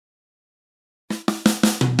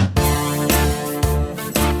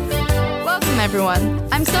everyone.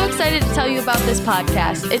 I'm so excited to tell you about this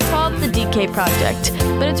podcast. It's called the DK Project,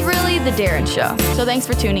 but it's really the Darren Show. So thanks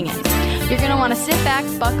for tuning in. You're going to want to sit back,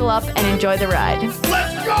 buckle up, and enjoy the ride.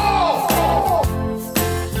 Let's go!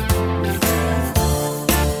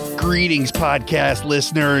 Greetings, podcast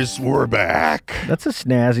listeners. We're back. That's a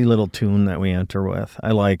snazzy little tune that we enter with.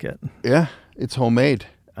 I like it. Yeah, it's homemade.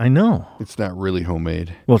 I know. It's not really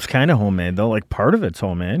homemade. Well, it's kind of homemade, though. Like, part of it's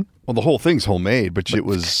homemade. Well, the whole thing's homemade, but it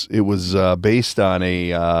was based on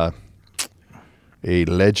a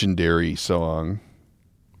legendary song.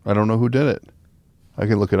 I don't know who did it. I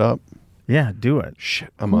can look it up. Yeah, do it.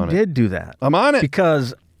 Shit, I'm on it. Who did do that? I'm on it.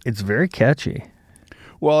 Because it's very catchy.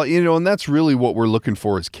 Well, and that's really what we're looking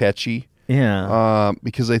for is catchy. Yeah.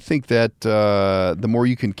 Because I think that the more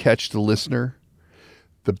you can catch the listener,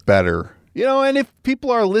 the better. And if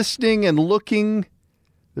people are listening and looking,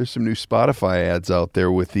 there's some new Spotify ads out there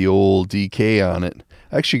with the old DK on it.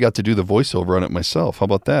 I actually got to do the voiceover on it myself. How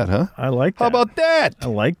about that, huh? I like that. How about that? I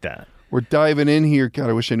like that. We're diving in here. God,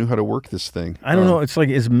 I wish I knew how to work this thing. I don't know. It's like,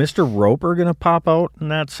 is Mr. Roper going to pop out in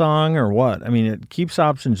that song or what? I mean, it keeps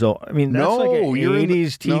options open. I mean, that's like an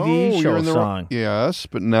 80s TV show song. Yes,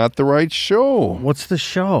 but not the right show. What's the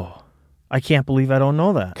show? I can't believe I don't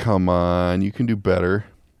know that. Come on. You can do better.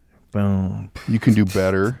 Boom. You can do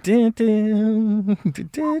better.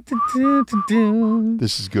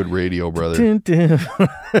 This is good radio, brother.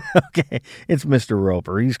 Okay, it's Mr.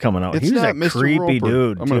 Roper. He's coming out. He's a Mr. creepy Roper.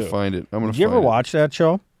 dude. I'm going to find it. Did you ever watch that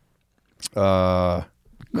show? No.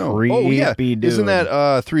 Creepy oh, yeah. dude. Isn't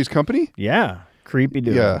that Three's Company? Yeah. Creepy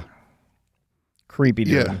dude. Yeah. Creepy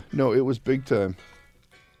dude. Yeah. No, it was big time.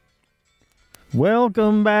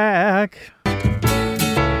 Welcome back.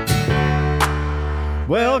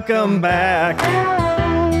 Welcome back.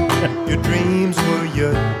 Your dreams were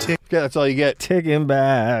your Yeah, that's all you get. Ticking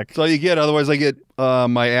back. That's all you get. Otherwise, I get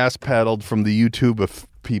my ass paddled from the YouTube of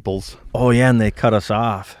peoples. Oh, yeah, and they cut us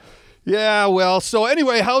off. Yeah, well, so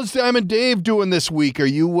anyway, how's Diamond Dave doing this week? Are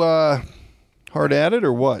you hard at it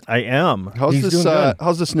or what? I am. How's He's this? doing good.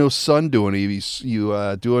 How's this no sun doing?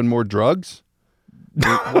 You doing more drugs?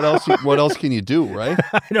 What else? What else can you do? Right?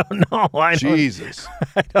 I don't know. Jesus.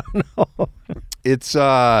 I don't know. It's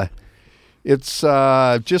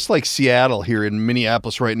just like Seattle here in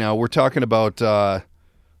Minneapolis right now. We're talking about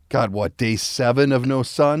day 7 of no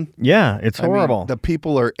sun? Yeah, it's horrible. I mean, the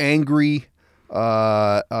people are angry.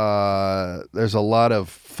 There's a lot of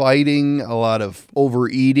fighting, a lot of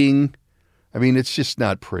overeating. I mean, it's just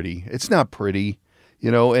not pretty. It's not pretty,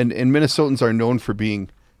 and Minnesotans are known for being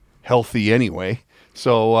healthy anyway.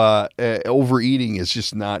 So overeating is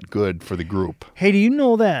just not good for the group. Hey, do you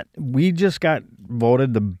know that we just got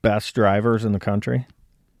voted the best drivers in the country?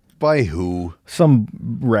 By who? Some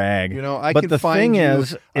rag. I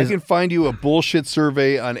can find you a bullshit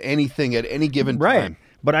survey on anything at any given time. Right.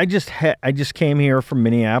 But I just came here from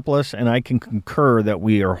Minneapolis, and I can concur that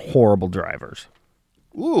we are horrible drivers.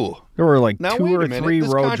 Ooh. There were like now, 2 wait or a minute. 3 this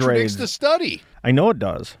road contradicts raids. the study. I know it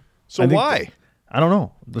does. So why? I don't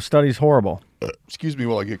know. The study's horrible. Excuse me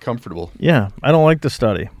while I get comfortable. Yeah, I don't like the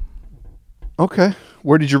study. Okay.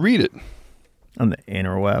 Where did you read it? On the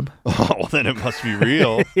interweb. Oh, well, then it must be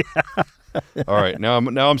real. All right. Now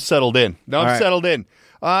I'm settled in. I'm settled in.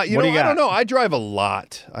 I don't know. I drive a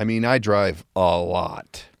lot. I mean, I drive a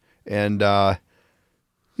lot. And,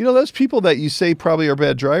 those people that you say probably are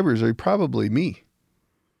bad drivers are probably me.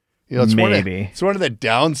 It's maybe. It's one of the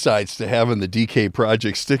downsides to having the DK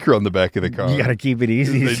Project sticker on the back of the car. You got to keep it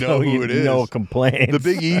easy they know who it is. No complaints. The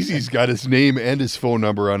Big Easy's got his name and his phone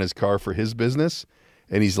number on his car for his business.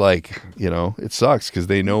 And he's like, it sucks because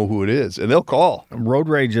they know who it is. And they'll call. Road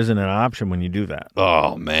rage isn't an option when you do that.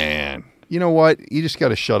 Oh, man. You know what? You just got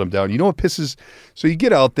to shut them down. You know what pisses? So you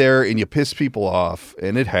get out there and you piss people off.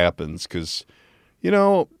 And it happens because,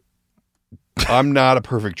 I'm not a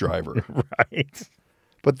perfect driver. Right.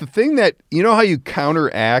 But the thing that, how you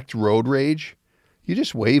counteract road rage? You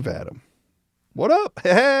just wave at them. What up?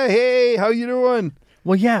 Hey, how you doing?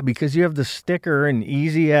 Well, yeah, because you have the sticker and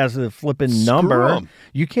Easy has the flipping number. 'em.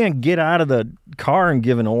 You can't get out of the car and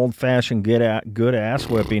give an old-fashioned good ass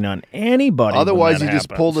whipping on anybody. Otherwise, you just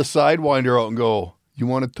pull the Sidewinder out and go, you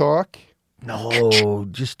want to talk? No,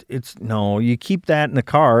 you keep that in the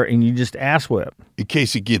car and you just ass whip. In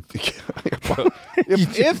case you get,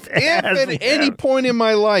 if at any point in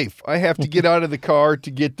my life I have to get out of the car to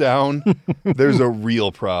get down, there's a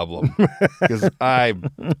real problem because I'm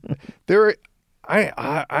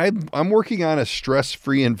working on a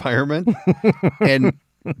stress-free environment and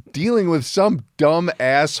dealing with some dumb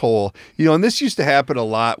asshole, and this used to happen a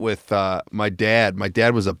lot with my dad. My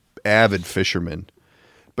dad was an avid fisherman.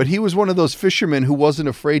 But he was one of those fishermen who wasn't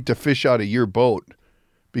afraid to fish out of your boat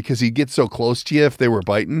because he'd get so close to you if they were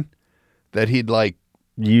biting that he'd like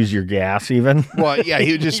use your gas even. Well, yeah,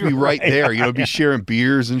 he would just be right there. You know, be sharing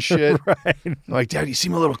beers and shit. Right. Like, Dad, you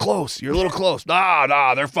seem a little close. You're a little close.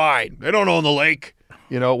 Nah, they're fine. They don't own the lake.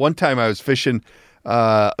 You know, one time I was fishing,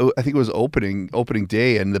 I think it was opening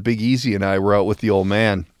day, and the Big Easy and I were out with the old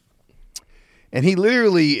man. And he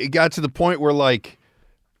literally got to the point where, like,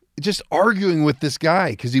 just arguing with this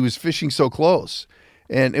guy because he was fishing so close.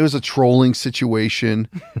 And it was a trolling situation.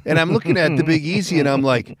 And I'm looking at the Big Easy, and I'm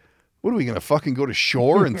like, what are we going to fucking go to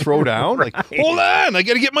shore and throw down? Right. Like, hold on, I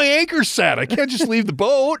got to get my anchor set. I can't just leave the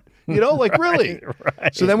boat. You know, like, really?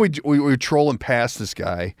 Right. So then we were trolling past this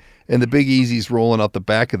guy, and the Big Easy's rolling out the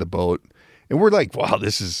back of the boat. And we're like, wow,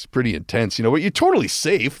 this is pretty intense. You know, but you're totally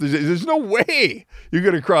safe. There's no way you're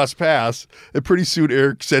going to cross paths. And pretty soon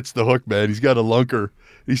Eric sets the hook, man. He's got a lunker.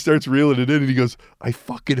 He starts reeling it in, and he goes, I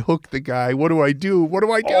fucking hooked the guy. What do I do? What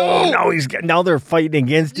do I do? Oh, now they're fighting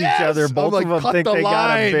against each other. Both like, of them think they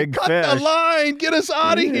got a big fish. fish. Cut the line. Get us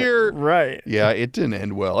out of here. Right. Yeah, it didn't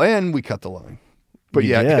end well. And we cut the line. But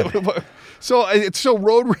You yeah. did. So it's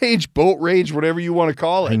road rage, boat rage, whatever you want to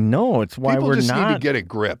call it. I know. It's why People we're just not. need to get a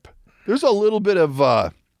grip. There's a little bit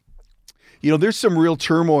of, there's some real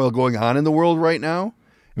turmoil going on in the world right now.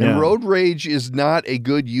 And Yeah. road rage is not a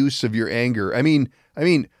good use of your anger. I mean,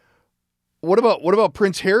 what about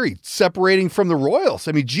Prince Harry separating from the royals?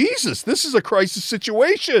 I mean, Jesus, this is a crisis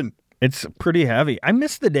situation. It's pretty heavy. I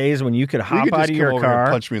miss the days when you could hop out of your car.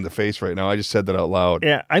 And punch me in the face right now. I just said that out loud.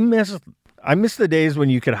 Yeah, I miss the days when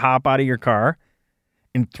you could hop out of your car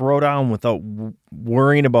and throw down without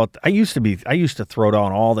worrying about. I used to throw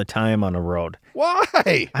down all the time on the road.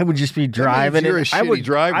 Why? I would just be driving. You're a shitty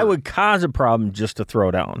driver. I would cause a problem just to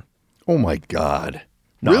throw down. Oh my God.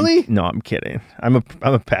 No, Really? I'm kidding. I'm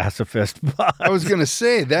a pacifist. But, I was going to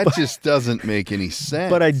say, that just doesn't make any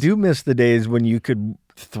sense. but I do miss the days when you could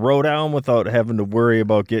throw down without having to worry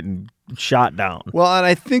about getting shot down. Well, and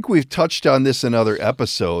I think we've touched on this in other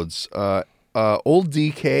episodes. Old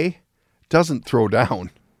DK doesn't throw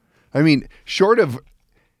down. I mean, short of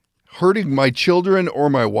hurting my children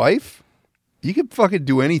or my wife, you can fucking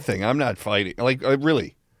do anything. I'm not fighting. Like,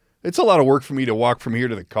 really. It's a lot of work for me to walk from here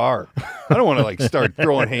to the car. I don't want to like start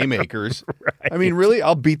throwing haymakers. Right. I mean, really,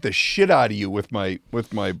 I'll beat the shit out of you with my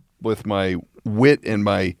wit and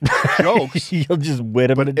my jokes. You'll just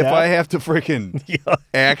wit him to But if death. I have to freaking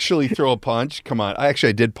actually throw a punch, come on. I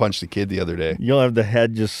did punch the kid the other day. You'll have the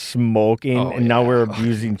head just smoking, and now we're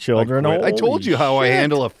abusing children. I told you how I Shit.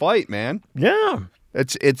 handle a fight, man. Yeah.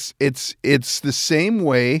 It's the same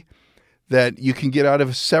way that you can get out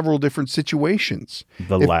of several different situations.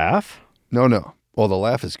 Laugh? No. Well, the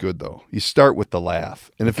laugh is good, though. You start with the laugh.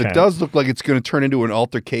 And if it does look like it's going to turn into an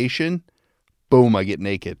altercation, boom, I get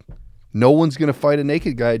naked. No one's going to fight a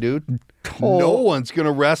naked guy, dude. No one's going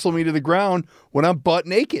to wrestle me to the ground when I'm butt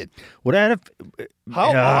naked.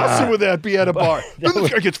 How Awesome would that be at a bar? Then this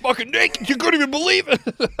guy gets fucking naked. You couldn't even believe it.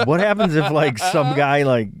 What happens if like some guy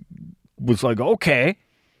was like, okay,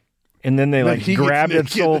 and then they He grabbed it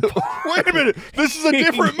gets so naked. Wait a minute. This is a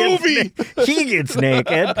different movie. He gets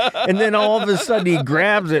naked, and then all of a sudden he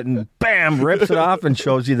grabs it and bam, rips it off and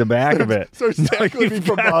shows you the back of it. Starts tackling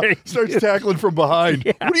from behind.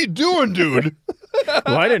 Yeah. What are you doing, dude?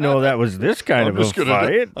 Well, I didn't know that was this kind of a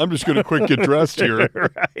fight. I'm just gonna quick get dressed here.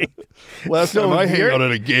 Right. Last time I hang out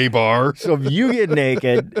at a gay bar. So if you get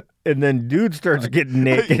naked and then dude starts getting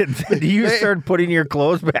naked, do you start putting your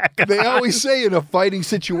clothes back on? They always say in a fighting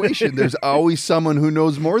situation, there's always someone who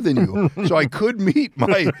knows more than you. So I could meet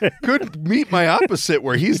my opposite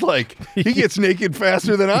where he's like, he gets naked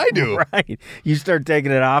faster than I do. Right. You start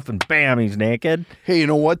taking it off and bam, he's naked. Hey, you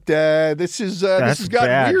know what? This has gotten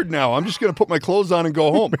bad. weird now. I'm just going to put my clothes on and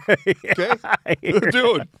go home. Okay?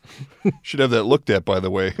 Dude. Should have that looked at, by the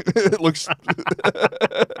way. It looks...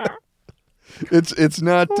 It's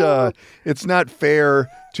not fair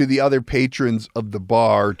to the other patrons of the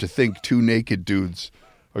bar to think two naked dudes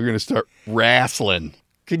are going to start wrestling.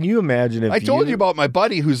 Can you imagine if I told you about my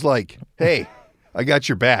buddy who's like, hey, I got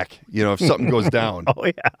your back, if something goes down. Oh,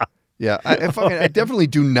 yeah. Yeah, I definitely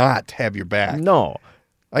do not have your back. No.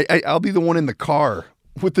 I'll be the one in the car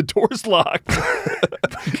with the doors locked.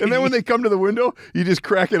 And then when they come to the window, you just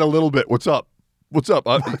crack it a little bit. What's up? What's up?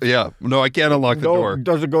 Yeah. No, I can't unlock the door. No,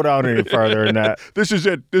 doesn't go down any farther than that. This is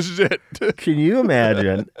it. Can you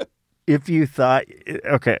imagine if you thought,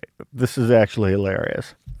 okay, this is actually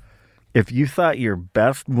hilarious. If you thought your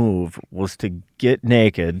best move was to get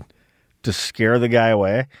naked to scare the guy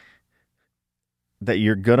away that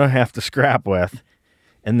you're going to have to scrap with,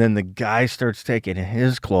 and then the guy starts taking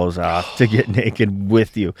his clothes off to get naked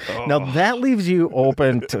with you. Now, that leaves you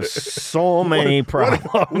open to so many problems.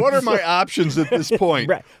 What are my options at this point?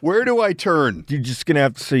 Right. Where do I turn? You're just going to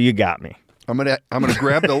have to say, you got me. I'm gonna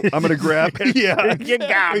grab yeah, You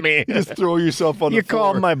got me. You just throw yourself on You the floor.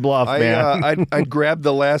 called my bluff, man. I'd grab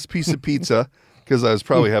the last piece of pizza because I was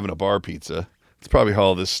probably having a bar pizza. It's probably how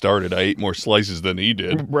all this started. I ate more slices than he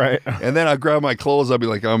did. Right. And then I'd grab my clothes. I'd be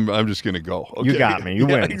like, I'm just going to go. Okay. You got me. You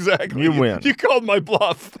win. Exactly. You win. You called my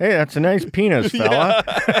bluff. Hey, that's a nice penis, fella.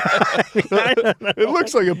 It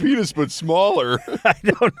looks like a penis, but smaller. I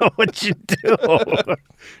don't know what you do.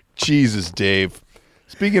 Jesus, Dave.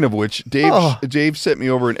 Speaking of which, Dave sent me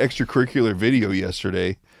over an extracurricular video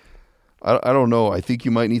yesterday. I don't know. I think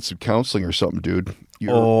you might need some counseling or something, dude.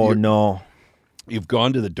 No. You've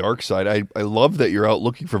gone to the dark side. I love that you're out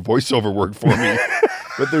looking for voiceover work for me,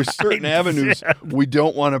 but there's certain avenues we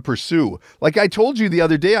don't want to pursue. Like I told you the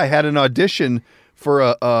other day, I had an audition for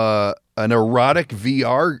an erotic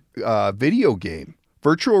VR video game,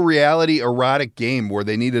 virtual reality erotic game where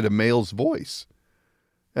they needed a male's voice.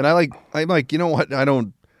 And I'm like, you know what?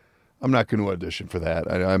 I'm not going to audition for that.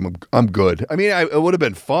 I'm good. I mean, it would have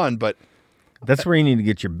been fun, but that's where you need to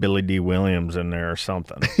get your Billy D. Williams in there or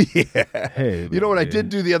something. Yeah. Hey, you know what I did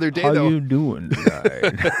do the other day though? How you doing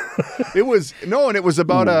tonight? It was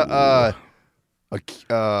about a you like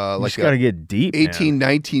just got to get deep, 18,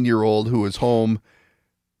 man. 19-year-old who was home.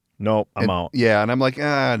 Nope, I'm out. Yeah, and I'm like,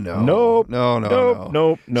 no. Nope.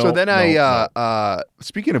 No. So then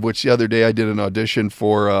speaking of which, the other day I did an audition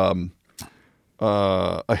for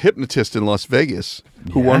a hypnotist in Las Vegas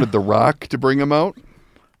who wanted The Rock to bring him out.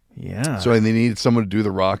 Yeah. So they needed someone to do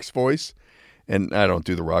The Rock's voice. And I don't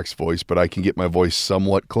do The Rock's voice, but I can get my voice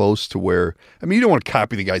somewhat close to where, I mean, you don't want to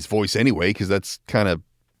copy the guy's voice anyway, because that's kind of...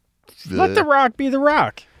 Let The Rock be The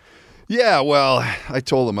Rock. Yeah, well, I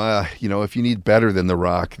told him, if you need better than The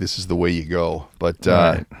Rock, this is the way you go. But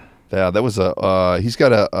Right. yeah, that was he's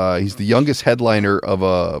the youngest headliner of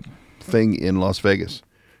a thing in Las Vegas.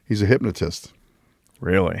 He's a hypnotist.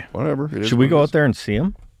 Really? Whatever. Should we go out there and see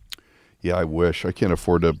him? Yeah, I wish. I can't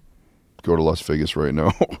afford to go to Las Vegas right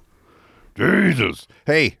now. Jesus.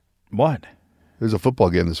 Hey. What? There's a football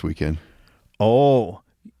game this weekend. Oh,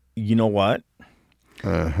 you know what?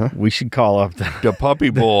 We should call up The Puppy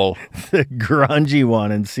Bowl. the grungy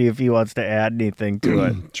one and see if he wants to add anything to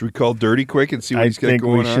it. Should we call Dirty quick and see what he's got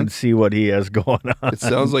going on? I think we should see what he has going on. It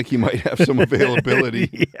sounds like he might have some availability.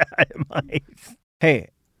 Yeah, it might. Hey,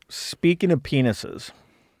 speaking of penises,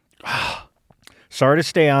 sorry to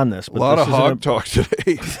stay on this, but a lot of hog talk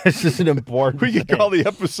today. This is an important We can call the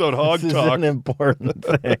episode Hog This Talk. is an important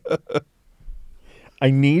thing. I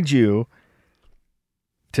need you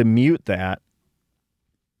to mute that.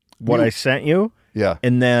 What I sent you, Yeah.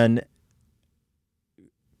 and then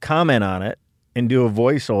comment on it and do a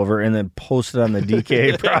voiceover and then post it on the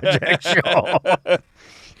DK Project show.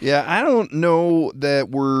 Yeah, I don't know that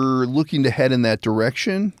we're looking to head in that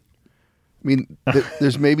direction. I mean,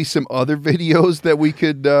 there's maybe some other videos that we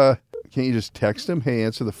could, can't you just text them? Hey,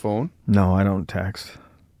 answer the phone. No, I don't text.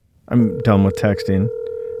 I'm done with texting.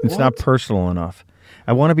 It's not personal enough.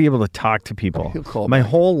 I want to be able to talk to people. He'll call My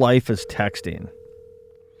back. whole life is texting.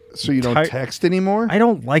 So you don't text anymore? I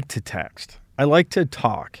don't like to text. I like to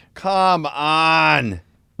talk. Come on.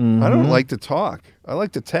 I don't like to talk. I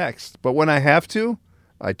like to text. But when I have to,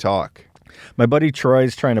 I talk. My buddy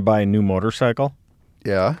Troy's trying to buy a new motorcycle.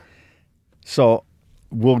 Yeah. So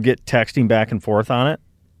we'll get texting back and forth on it,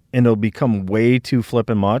 and it'll become way too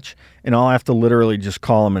flippin' much, and I'll have to literally just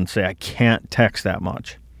call him and say, I can't text that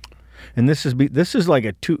much. And this is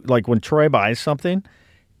like when Troy buys something,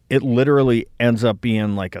 it literally ends up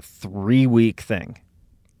being like a 3-week thing.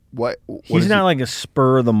 What He's not like a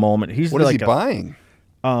spur of the moment. He's What like is he buying?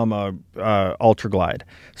 Ultra Glide.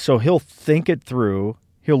 So he'll think it through.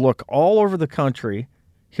 He'll look all over the country.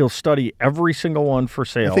 He'll study every single one for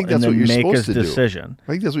sale. I think that's and then what you're make supposed his to do. decision.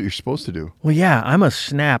 I think that's what you're supposed to do. Well, yeah, I'm a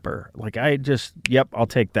snapper. Like I'll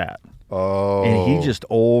take that. Oh. And he just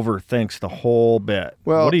overthinks the whole bit.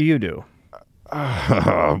 Well- What do you do?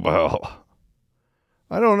 Well,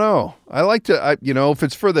 I don't know. I like to, if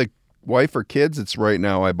it's for the wife or kids, it's right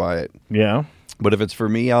now I buy it. Yeah. But if it's for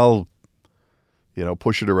me, I'll,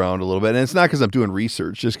 push it around a little bit. And it's not because I'm doing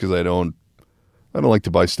research, just because I don't like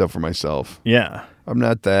to buy stuff for myself. Yeah. I'm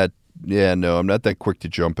not that quick to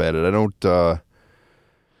jump at it. I don't, I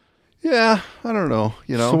don't know,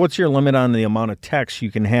 So what's your limit on the amount of text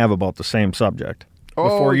you can have about the same subject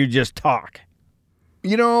before you just talk?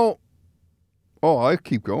 I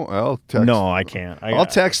keep going. I'll text. No, I can't. I'll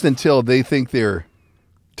text until they think they're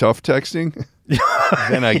tough texting.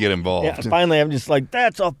 Then I get involved. Yeah, finally, I'm just like,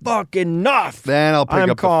 that's a fucking enough. Then I'll pick I'm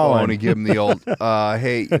up calling. the phone and give him the old,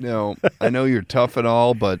 hey, I know you're tough and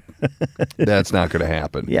all, but that's not going to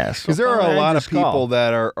happen. Yes. Because there are a lot of people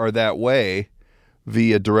that are that way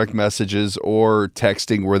via direct messages or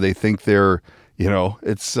texting where they think they're,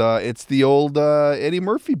 it's the old Eddie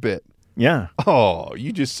Murphy bit. Yeah. Oh,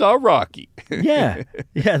 you just saw Rocky. Yeah.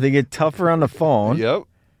 Yeah, they get tougher on the phone. Yep.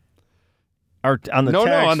 Or on the text.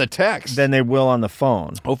 No, on the text. Than they will on the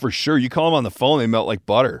phone. Oh, for sure. You call them on the phone, they melt like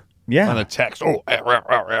butter. Yeah. On a text. Oh,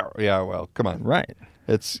 yeah, well, come on. Right.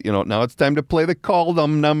 It's, now it's time to play the call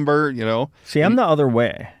them number, See, I'm the other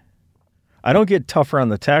way. I don't get tougher on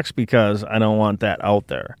the text because I don't want that out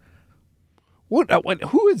there. What?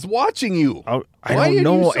 Who is watching you? I Why don't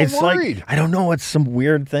know. Are you so It's worried? like, I don't know. It's some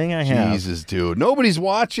weird thing I have. Jesus, dude. Nobody's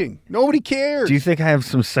watching. Nobody cares. Do you think I have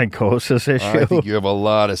some psychosis issue? I think you have a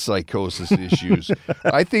lot of psychosis issues.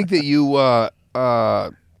 I think that you,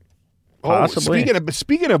 Possibly.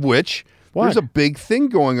 Speaking of which, What? there's a big thing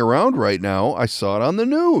going around right now. I saw it on the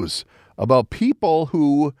news about people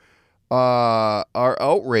who are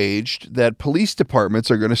outraged that police departments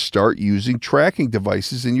are going to start using tracking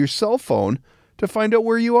devices in your cell phone to find out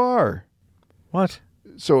where you are. What?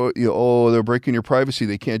 So, they're breaking your privacy.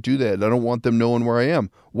 They can't do that. I don't want them knowing where I am.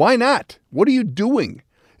 Why not? What are you doing?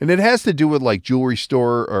 And it has to do with like jewelry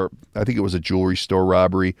store, or I think it was a jewelry store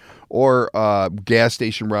robbery, or gas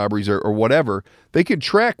station robberies, or whatever. They can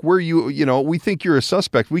track where we think you're a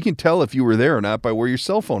suspect. We can tell if you were there or not by where your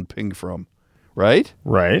cell phone pinged from, right?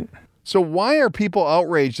 Right. So why are people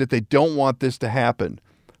outraged that they don't want this to happen?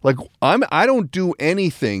 Like, I don't do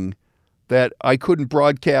anything that I couldn't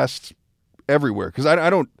broadcast everywhere, because I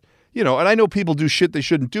don't, and I know people do shit they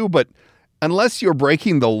shouldn't do, but unless you're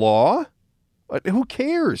breaking the law, who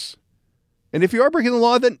cares? And if you are breaking the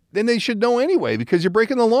law, then they should know anyway, because you're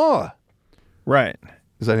breaking the law. Right.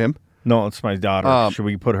 Is that him? No, it's my daughter. Should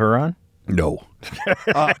we put her on? No.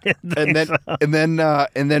 And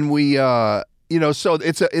then we, so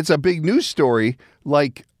it's a big news story.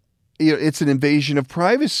 Like, it's an invasion of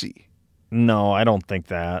privacy. No, I don't think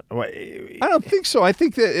that. I don't think so. I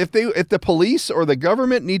think that if the police or the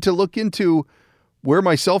government need to look into where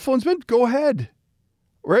my cell phone's been, go ahead.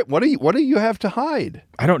 Right? What do you have to hide?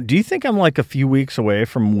 Do you think I'm like a few weeks away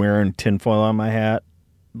from wearing tinfoil on my hat?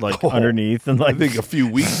 Like underneath, and like I think a few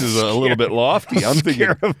weeks is a little bit lofty. I'm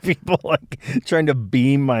thinking of people like trying to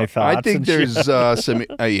beam my thoughts. I think there's some.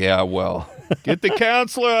 Well, get the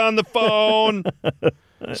counselor on the phone.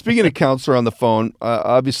 Speaking of counselor on the phone,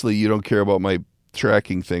 obviously you don't care about my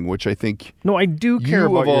tracking thing, which I think no, I do care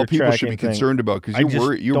about you of all your people should be thing. concerned about, because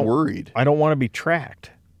you're worried. I don't want to be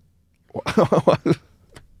tracked.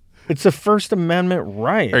 It's a First Amendment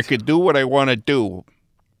right. I could do what I want to do,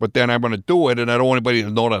 but then I'm going to do it, and I don't want anybody to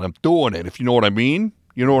know that I'm doing it. If you know what I mean,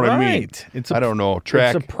 you know what I mean. It's I don't know.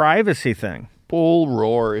 Track. It's a privacy thing. Bull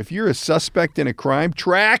roar. If you're a suspect in a crime,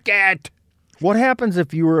 track it. What happens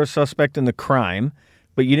if you were a suspect in the crime,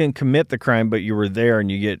 but you didn't commit the crime, but you were there and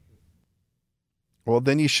you get... Well,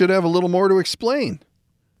 then you should have a little more to explain.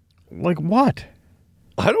 Like what?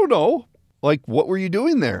 I don't know. Like, what were you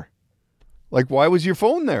doing there? Like, why was your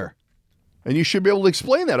phone there? And you should be able to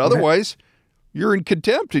explain that. Otherwise, you're in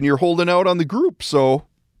contempt and you're holding out on the group. So,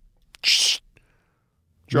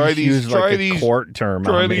 try these court term.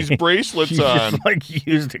 Try these bracelets you on. Just like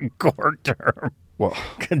used a court term. Well,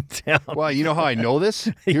 contempt. Well, you know how I know this?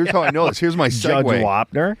 Here's how I know this. Here's my segue. Judge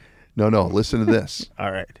Wapner? No, listen to this.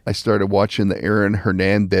 All right. I started watching the Aaron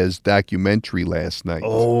Hernandez documentary last night.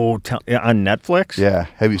 Oh, on Netflix? Yeah.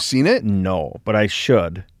 Have you seen it? No, but I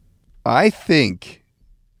should. I think,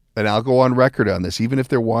 and I'll go on record on this, even if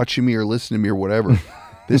they're watching me or listening to me or whatever,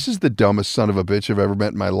 this is the dumbest son of a bitch I've ever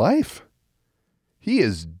met in my life. He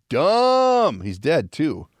is dumb. He's dead,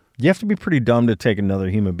 too. You have to be pretty dumb to take another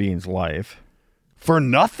human being's life. For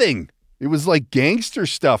nothing. It was like gangster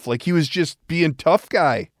stuff. Like he was just being tough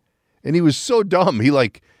guy. And he was so dumb. He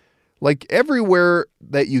like everywhere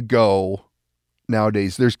that you go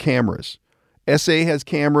nowadays, there's cameras. SA has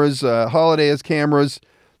cameras. Holiday has cameras.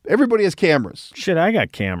 Everybody has cameras. Shit, I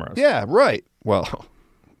got cameras. Yeah, right. Well,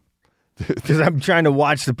 because I'm trying to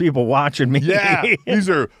watch the people watching me. Yeah, these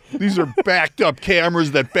are backed up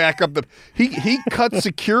cameras that back up the. He cut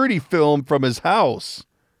security film from his house,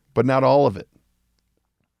 but not all of it.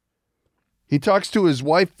 He talks to his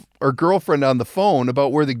wife or girlfriend on the phone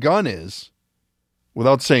about where the gun is,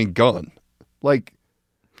 without saying gun. Like,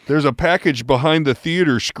 there's a package behind the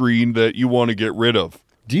theater screen that you want to get rid of.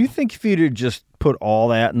 Do you think if you'd just put all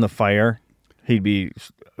that in the fire, he'd be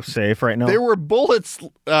safe right now? There were bullets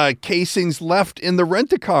casings left in the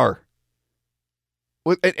rent-a-car.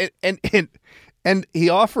 And he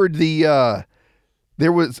offered the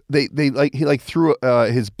he threw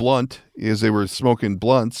his blunt as they were smoking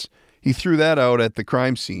blunts. He threw that out at the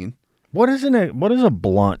crime scene. What is a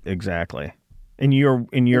blunt exactly? In your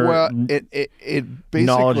it basically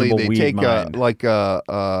knowledgeable they weed take mind.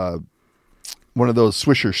 one of those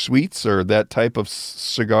Swisher Sweets or that type of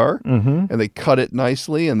cigar, and they cut it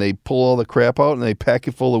nicely and they pull all the crap out and they pack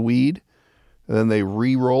it full of weed, and then they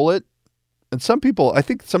re-roll it. And some people, I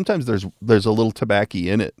think sometimes there's a little tobacco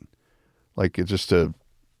in it, like it's just to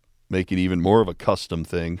make it even more of a custom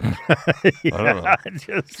thing. I don't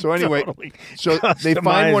know. So anyway, so they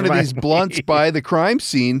find one of these blunts by the crime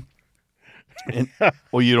scene. And,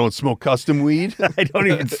 well, you don't smoke custom weed? I don't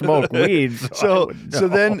even smoke weed. So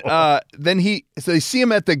then they see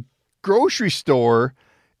him at the grocery store,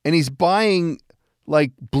 and he's buying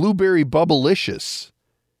like blueberry bubblicious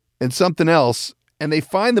and something else. And they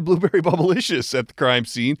find the blueberry bubblicious at the crime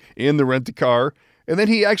scene in the rent-a-car. And then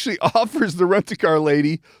he actually offers the rent-a-car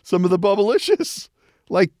lady some of the bubblicious.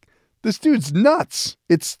 Like, this dude's nuts.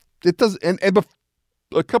 A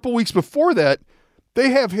couple weeks before that,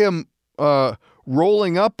 they have him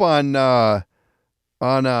rolling up on a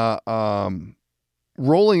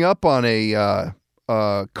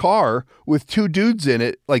car with two dudes in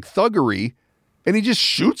it, like thuggery. And he just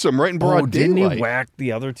shoots him right in broad daylight. Didn't he whack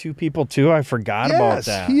the other two people too? I forgot about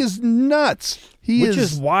that. He is nuts. Which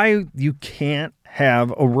is why you can't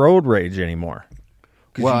have a road rage anymore.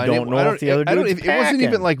 Well, you don't know if the other dude's it wasn't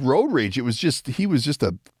even like road rage. It was just he was just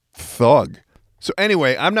a thug. So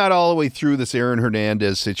anyway, I'm not all the way through this Aaron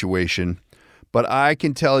Hernandez situation, but I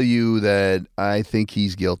can tell you that I think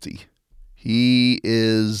he's guilty. He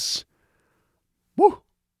is,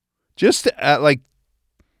 just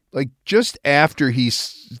just after he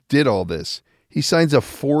did all this, he signs a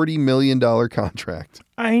 $40 million contract.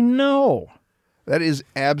 I know. That is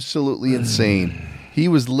absolutely insane. He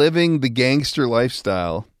was living the gangster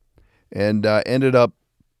lifestyle and ended up,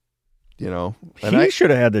 he should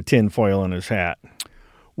have had the tinfoil in his hat.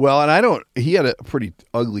 Well, and he had a pretty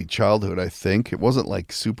ugly childhood, I think. It wasn't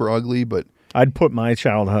like super ugly, but I'd put my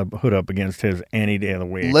childhood up against his any day of the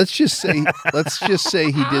week. Let's just say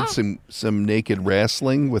he did some naked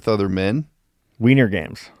wrestling with other men. Wiener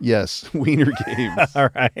Games. Yes, Wiener Games. All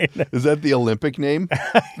right. Is that the Olympic name?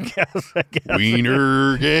 I guess.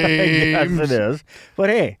 Wiener Games. I guess it is. But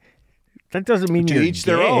hey, that doesn't mean you're each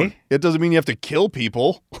their own. It doesn't mean you have to kill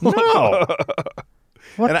people. No.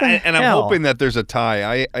 And I'm hoping that there's a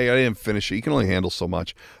tie. I didn't finish it. You can only handle so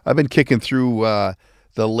much. I've been kicking through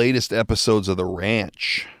the latest episodes of The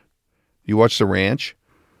Ranch. You watch The Ranch?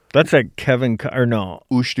 That's like Ashton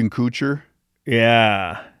Kutcher.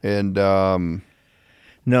 Yeah. And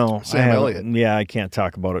no, Sam Elliott. Yeah, I can't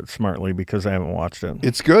talk about it smartly because I haven't watched it.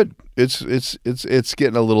 It's good. It's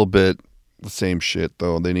getting a little bit the same shit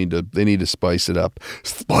though. They need to spice it up.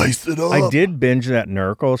 Spice it up. I did binge that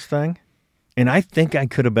Narcos thing, and I think I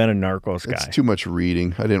could have been a Narcos guy. It's too much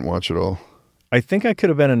reading. I didn't watch it all. I think I could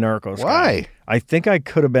have been a Narcos guy. Why? I think I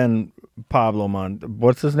could have been Pablo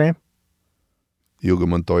what's his name? Hugo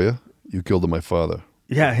Montoya. You killed my father.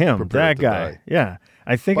 Yeah, him. Prepare that guy. die. Yeah.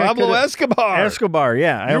 I think Pablo Escobar. Escobar,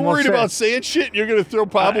 yeah. You're worried about saying shit and you're going to throw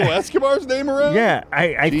Pablo Escobar's name around? Yeah,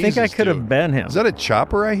 I think I could have been him. Is that a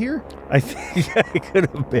chopper I hear? I think I could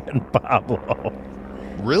have been Pablo.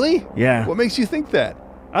 Really? Yeah. What makes you think that?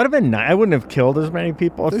 I'd have been. I wouldn't have killed as many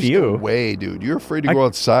people. There's no way, dude. You're afraid to go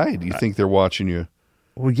outside. You think they're watching you.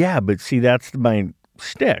 Well, yeah, but see, that's my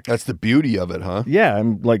shtick. That's the beauty of it, huh? Yeah,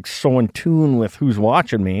 I'm like so in tune with who's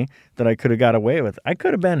watching me that I could have got away with. I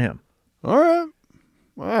could have been him. All right.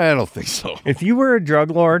 I don't think so. If you were a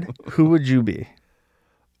drug lord, who would you be?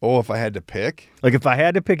 Oh, if I had to pick? Like if I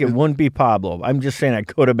had to pick, it wouldn't be Pablo. I'm just saying I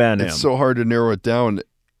could have been him. It's so hard to narrow it down.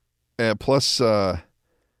 Plus, I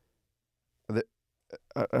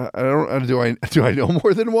don't. Do I know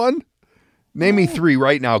more than one? Name me three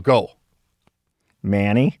right now. Go.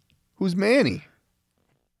 Manny. Who's Manny?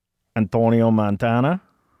 Antonio Montana.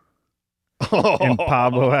 And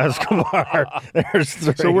Pablo Escobar. There's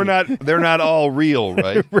three. So they're not all real,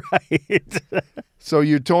 right? Right. So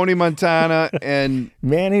you're Tony Montana and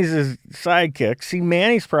Manny's his sidekick. See,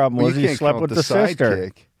 Manny's problem was he slept with the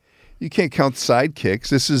sister. You can't count sidekicks.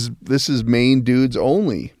 This is main dudes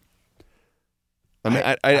only. I mean,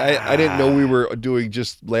 I didn't know we were doing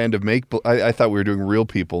just Land of Make. I thought we were doing real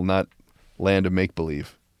people, not Land of Make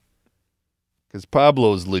Believe. Because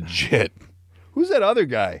Pablo's legit. Who's that other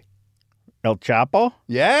guy? El Chapo?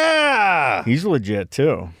 Yeah. He's legit,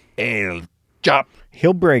 too. El Chop.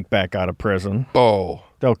 He'll break back out of prison. Oh.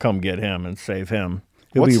 They'll come get him and save him.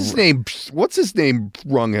 What's his name? What's his name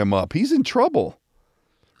rung him up? He's in trouble.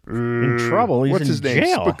 In trouble. He's What's in his name?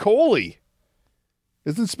 jail. Spicoli.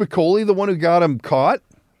 Isn't Spicoli the one who got him caught?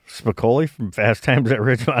 Spicoli from Fast Times at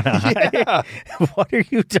Ridgemont High. Yeah. What are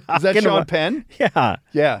you talking about? Is that Sean Penn? Yeah.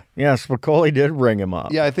 Yeah. Yeah, Spicoli did ring him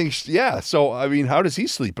up. Yeah, I think, yeah. So, I mean, how does he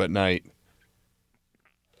sleep at night?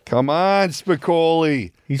 Come on,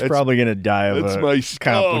 Spicoli. He's probably going to die of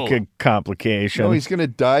a complication. No, he's going to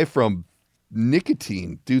die from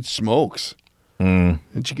nicotine. Dude smokes. Didn't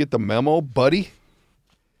you get the memo, buddy?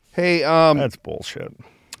 Hey, that's bullshit.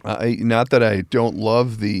 Not that I don't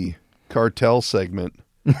love the cartel segment.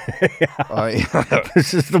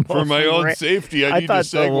 This is the most For my own safety, I need to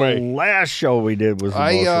segue. The last show we did was the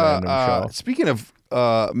most random show. Speaking of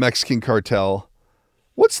Mexican cartel,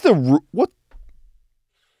 what's the what?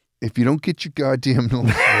 If you don't get your goddamn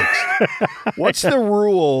nose fixed, what's the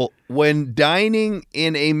rule when dining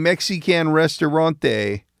in a Mexican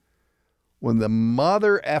restaurante? When the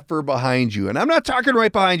mother effer behind you, and I'm not talking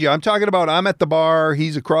right behind you, I'm talking about I'm at the bar,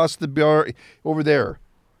 he's across the bar over there.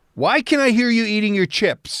 Why can I hear you eating your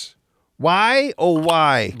chips? Why? Oh,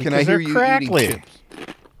 why can I hear you eating chips?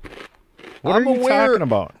 What are you talking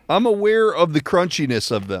about? I'm aware of the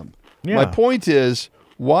crunchiness of them. Yeah. My point is,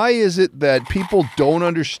 why is it that people don't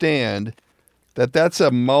understand that that's a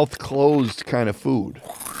mouth-closed kind of food?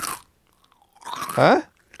 Huh?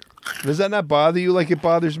 Does that not bother you like it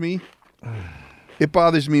bothers me? It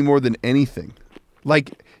bothers me more than anything.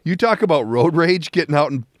 Like, you talk about road rage, getting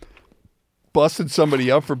out and busting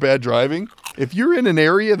somebody up for bad driving. If you're in an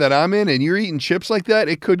area that I'm in and you're eating chips like that,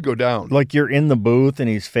 it could go down. Like you're in the booth and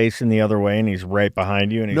he's facing the other way and he's right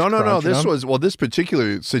behind you and he's No. This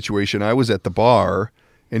particular situation, I was at the bar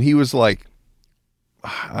and he was like,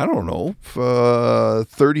 I don't know,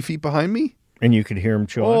 30 feet behind me. And you could hear him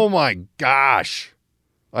chewing. Oh my gosh.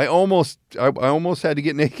 I almost had to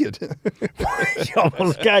get naked. You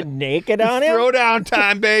almost got naked on him? Throwdown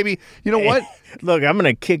time, baby. You know what? Look, I'm going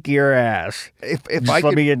to kick your ass. If I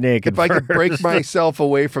could get naked If I could break myself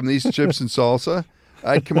away from these chips and salsa,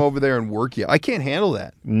 I'd come over there and work you. I can't handle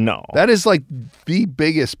that. No. That is like the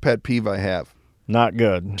biggest pet peeve I have. Not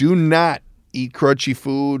good. Do not eat crunchy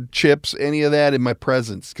food, chips, any of that in my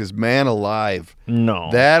presence, because man alive. No.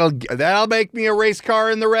 That'll make me a race car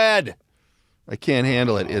in the red. I can't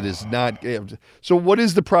handle it. It is not. So what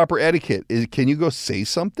is the proper etiquette? Can you go say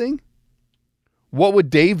something? What would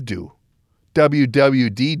Dave do?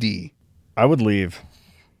 WWDD. I would leave.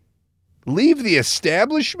 Leave the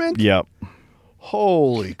establishment? Yep.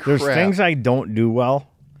 Holy crap. There's things I don't do well.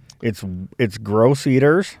 It's gross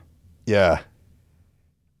eaters. Yeah.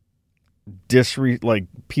 Like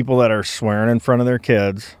people that are swearing in front of their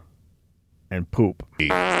kids and poop.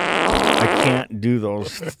 I can't do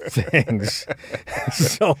those things.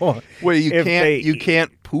 So wait, you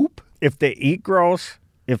can't poop? If they eat gross,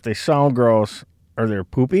 if they sound gross, or they're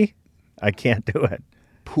poopy, I can't do it.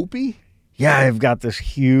 Poopy? Yeah, I've got this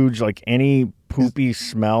huge, like any poopy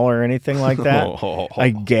smell or anything like that.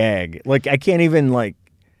 I gag. Like I can't even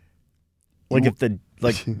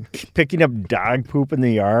picking up dog poop in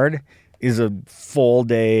the yard is a full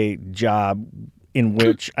day job in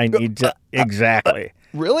which I need to exactly.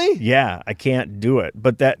 Really? Yeah, I can't do it.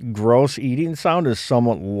 But that gross eating sound is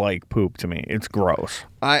somewhat like poop to me. It's gross.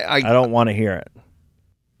 I don't want to hear it.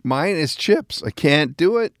 Mine is chips. I can't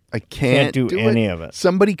do it. I can't do any of it.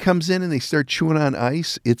 Somebody comes in and they start chewing on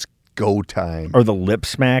ice. It's go time. Or the lip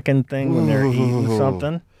smacking thing when they're eating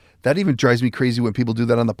something. That even drives me crazy when people do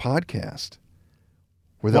that on the podcast.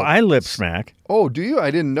 Well, I lip smack. Oh, do you?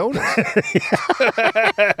 I didn't notice.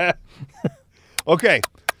 Okay,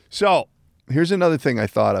 so here's another thing I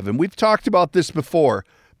thought of, and we've talked about this before,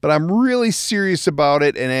 but I'm really serious about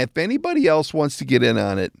it. And if anybody else wants to get in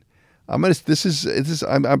on it, I'm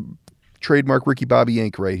trademark Ricky Bobby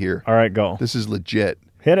Inc. right here. All right, go. This is legit.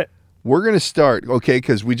 Hit it. We're gonna start, okay?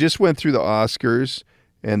 Because we just went through the Oscars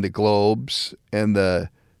and the Globes and the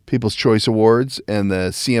People's Choice Awards and the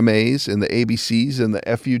CMAs and the ABCs and the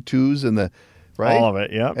FU2s and the right, all of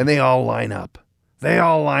it. Yeah, and they all line up. They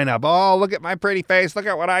all line up. Oh, look at my pretty face. Look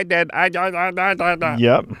at what I did.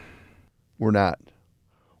 Yep. We're not.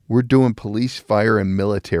 We're doing police, fire, and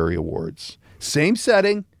military awards. Same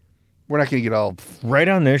setting. We're not going to get all... Right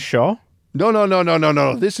on this show?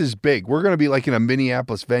 No. This is big. We're going to be like in a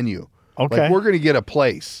Minneapolis venue. Okay. Like we're going to get a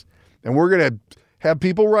place. And we're going to have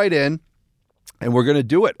people write in. And we're going to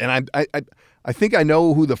do it. And I think I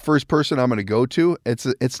know who the first person I'm going to go to.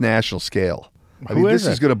 It's national scale. This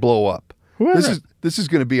is going to blow up. This is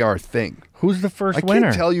going to be our thing. Who's the first winner? I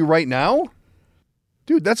can't tell you right now.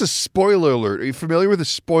 Dude, that's a spoiler alert. Are you familiar with a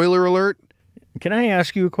spoiler alert? Can I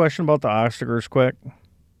ask you a question about the Oscars quick?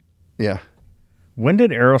 Yeah. When did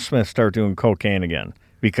Aerosmith start doing cocaine again?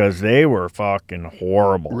 because they were fucking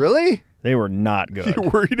horrible. Really? They were not good. You're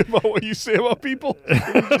worried about what you say about people?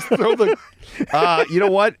 Just throw the... you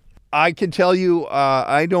know what? I can tell you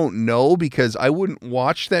I don't know because I wouldn't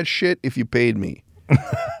watch that shit if you paid me.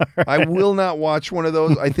 I will not watch one of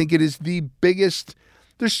those. I think it is the biggest...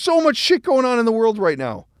 There's so much shit going on in the world right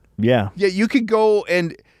now. Yeah. Yeah, you could go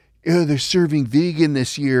and... they're serving vegan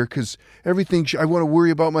this year because everything... I want to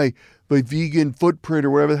worry about my vegan footprint or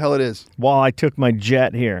whatever the hell it is. Well, I took my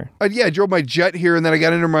jet here. I drove my jet here, and then I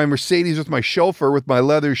got into my Mercedes with my chauffeur with my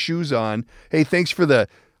leather shoes on. Hey, thanks for the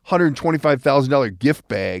 $125,000 gift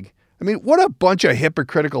bag. I mean, what a bunch of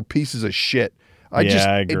hypocritical pieces of shit. I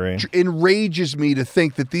agree. It enrages me to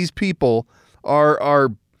think that these people are,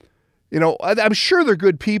 I'm sure they're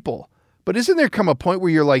good people, but isn't there come a point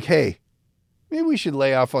where you're like, hey, maybe we should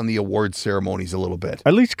lay off on the award ceremonies a little bit.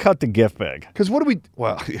 At least cut the gift bag. Because what do we...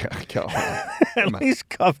 Well, yeah, come on. At least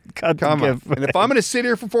cut the gift bag. And if I'm going to sit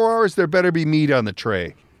here for 4 hours, there better be meat on the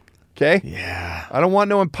tray. Okay? Yeah. I don't want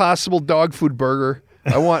no Impossible dog food burger.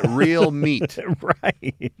 I want real meat.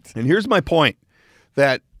 Right. And here's my point,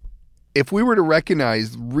 that if we were to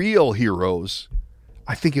recognize real heroes,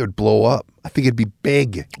 I think it would blow up. I think it'd be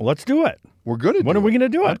big. Let's do it. We're going to do it. When are we going to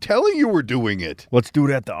do it? I'm telling you we're doing it. Let's do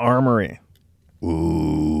it at the Armory.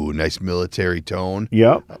 Ooh, nice military tone.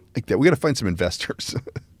 Yep. I like that. We got to find some investors.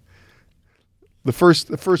 The first.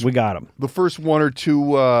 We got them. The first one or two.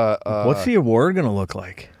 What's the award going to look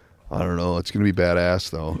like? I don't know. It's going to be badass,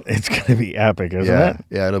 though. It's going to be epic, isn't it?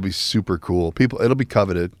 Yeah, it'll be super cool. It'll be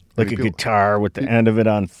coveted. Like a guitar with the end of it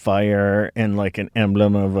on fire and like an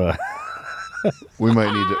emblem of a. We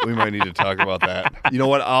might need to talk about that. You know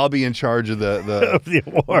what? I'll be in charge of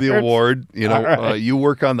the award. You know, right. You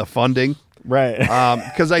work on the funding. Right.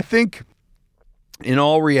 Because I think, in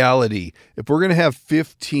all reality, if we're going to have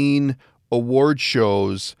 15 award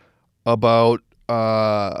shows about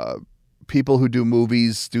people who do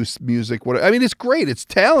movies, do music, whatever, I mean, it's great. It's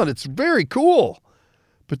talent. It's very cool.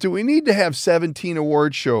 But do we need to have 17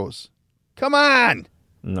 award shows? Come on.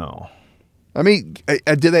 No. I mean,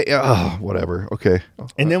 whatever. Okay.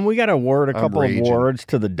 And then we got to award a couple of awards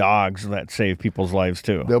to the dogs that save people's lives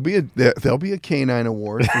too. There'll be a canine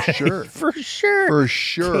award for sure. For sure. For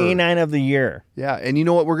sure. Canine of the year. Yeah, and you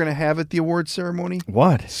know what we're going to have at the award ceremony?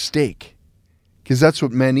 What? Steak. Because that's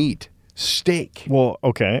what men eat. Steak. Well,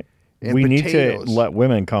 okay. And we potatoes. Need to let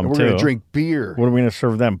women come and too. We're going to drink beer. What are we going to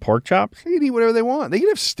serve them? Pork chops? They can eat whatever they want. They can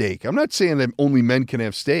have steak. I'm not saying that only men can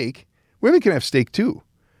have steak. Women can have steak too.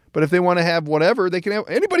 But if they want to have whatever,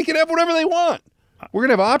 anybody can have whatever they want. We're going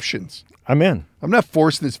to have options. I'm in. I'm not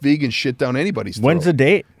forcing this vegan shit down anybody's throat. When's the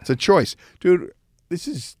date? It's a choice. Dude,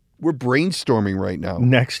 we're brainstorming right now.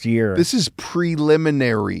 Next year. This is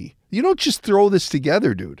preliminary. You don't just throw this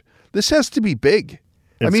together, dude. This has to be big.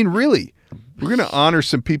 I mean, really. We're going to honor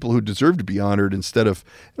some people who deserve to be honored instead of...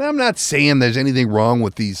 And I'm not saying there's anything wrong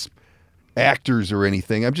with these actors or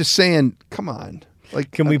anything. I'm just saying, come on.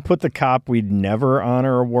 Like, can we put the cop we'd never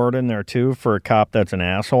honor award in there too for a cop that's an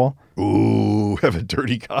asshole? Ooh, have a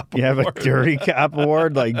dirty cop award. You have a dirty cop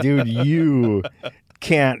award? Like, dude, you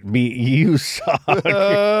can't be, you suck.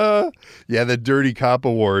 Yeah, the dirty cop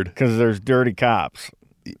award. Because there's dirty cops.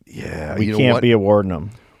 Yeah. We can't be awarding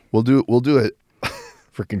them. We'll do it.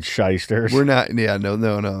 Freaking shysters. We're not,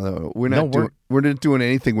 no. We're not doing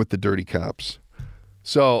anything with the dirty cops.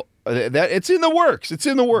 So... that it's in the works. It's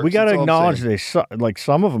in the works. We got to acknowledge they suck. Like,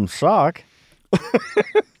 some of them suck. I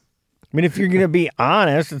mean, if you're going to be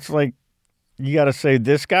honest, it's like you got to say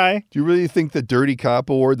this guy. Do you really think the Dirty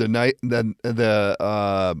Cop Award, the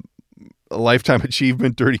Lifetime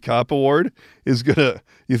Achievement Dirty Cop Award, is gonna?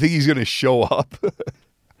 You think he's gonna show up?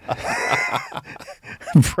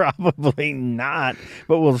 Probably not,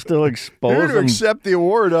 but we'll still expose Here him. to accept the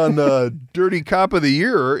award on the Dirty Cop of the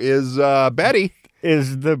Year is Betty.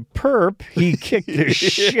 Is the perp he kicked the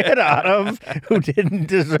shit out of who didn't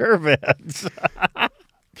deserve it.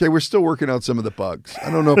 Okay, we're still working out some of the bugs.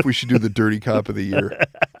 I don't know if we should do the Dirty Cop of the Year.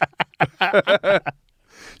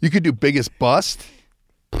 You could do Biggest Bust.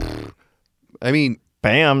 I mean...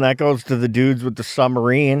 Bam, that goes to the dudes with the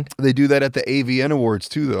submarine. They do that at the AVN Awards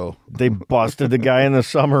too, though. They busted the guy in the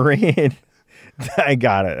submarine. I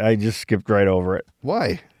got it. I just skipped right over it.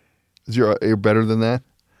 Why? You're better than that?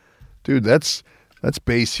 Dude, that's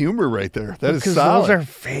base humor right there. That is solid. Those are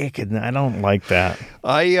fake, and I don't like that.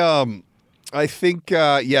 I think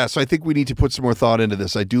so I think we need to put some more thought into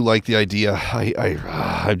this. I do like the idea.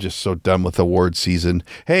 I'm just so done with award season.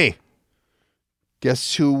 Hey,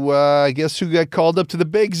 guess who got called up to the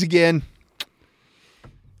bigs again?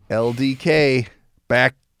 LDK,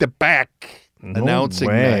 back to back announcing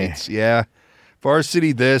nights. Yeah.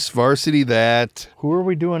 Varsity this, varsity that. Who are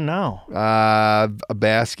we doing now? A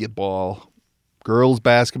basketball. Girls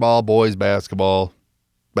basketball, boys basketball.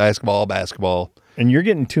 Basketball. And you're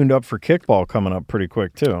getting tuned up for kickball coming up pretty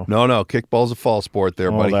quick, too. No, kickball's a fall sport there,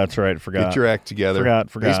 buddy. Oh, that's right. Forgot. Get your act together.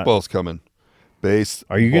 Forgot. Baseball's coming.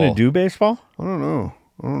 Are you going to do baseball? I don't know.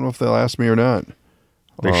 I don't know if they'll ask me or not.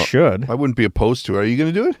 They should. I wouldn't be opposed to it. Are you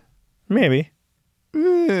going to do it? Maybe.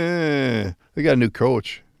 They got a new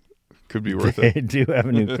coach. Could be worth it. They do have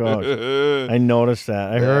a new coach. I noticed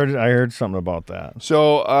that. I heard something about that.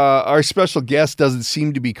 So our special guest doesn't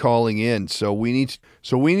seem to be calling in. So we need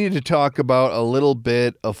to talk about a little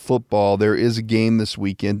bit of football. There is a game this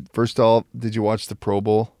weekend. First of all, did you watch the Pro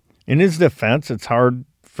Bowl? In his defense, it's hard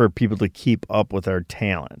for people to keep up with our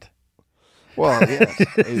talent. Well, yes.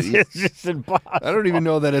 It's just impossible. I don't even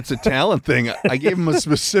know that it's a talent thing. I gave him a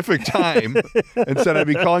specific time and said I'd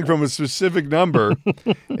be calling from a specific number,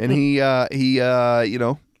 and he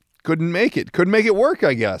couldn't make it. Couldn't make it work,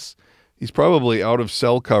 I guess. He's probably out of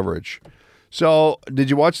cell coverage. So, did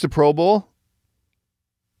you watch the Pro Bowl?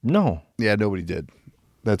 No. Yeah, nobody did.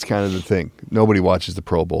 That's kind of the thing. Nobody watches the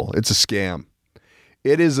Pro Bowl. It's a scam.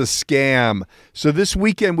 It is a scam. So this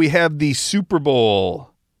weekend we have the Super Bowl.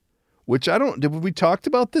 Which did we talked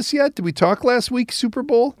about this yet? Did we talk last week, Super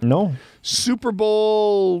Bowl? No. Super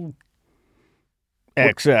Bowl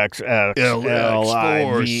XXX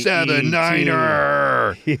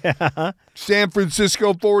LX479er. Yeah. San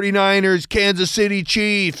Francisco 49ers, Kansas City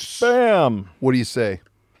Chiefs. Bam. What do you say?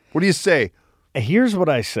 What do you say? Here's what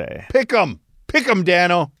I say. Pick 'em. Pick 'em,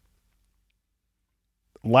 Dano.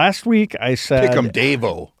 Last week I said... Pick 'em,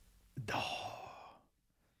 Davo.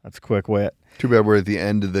 That's a quick wit. Too bad we're at the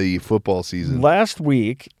end of the football season. Last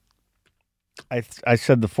week, I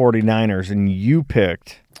said the 49ers, and you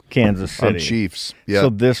picked Kansas City. I'm Chiefs. Yeah. So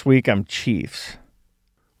this week, I'm Chiefs.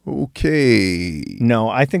 Okay. No,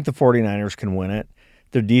 I think the 49ers can win it.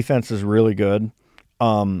 Their defense is really good.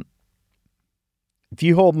 If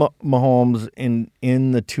you hold Mahomes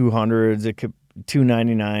in the 200s, it could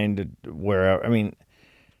 299 to wherever. I mean,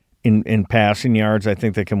 in passing yards, I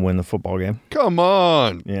think they can win the football game. Come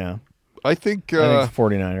on. Yeah. I think the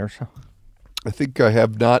 49ers. I think I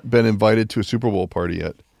have not been invited to a Super Bowl party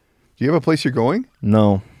yet. Do you have a place you're going?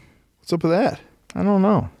 No. What's up with that? I don't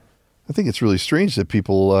know. I think it's really strange that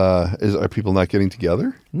people are people not getting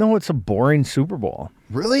together? No, it's a boring Super Bowl.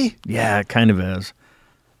 Really? Yeah, it kind of is.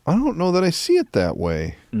 I don't know that I see it that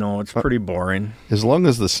way. No, it's pretty boring. As long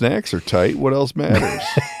as the snacks are tight, what else matters?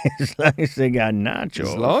 As long as they got nachos.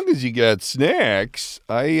 As long as you got snacks,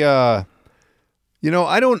 I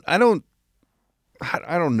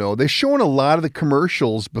don't know. They're showing a lot of the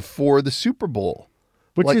commercials before the Super Bowl.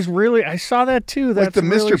 Which is really, I saw that too. That's like the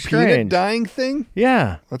really Mr. strange. Peanut dying thing?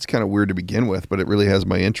 Yeah. That's kind of weird to begin with, but it really has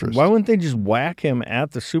my interest. Why wouldn't they just whack him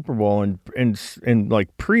at the Super Bowl and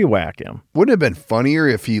like pre-whack him? Wouldn't it have been funnier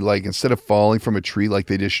if he, like, instead of falling from a tree, like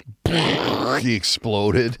they just, he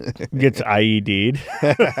exploded. Gets IED'd.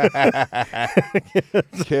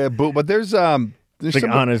 Yeah, but there's like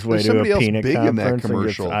on his way to a peanut big in that conference and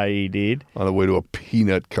gets commercial. IED'd. On the way to a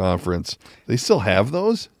peanut conference. They still have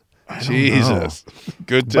those? Jesus.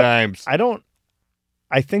 Good times. I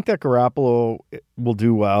think that Garoppolo will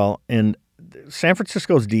do well. And San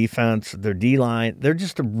Francisco's defense, their D-line, they're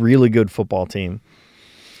just a really good football team.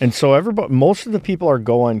 And so most of the people are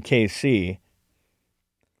going KC,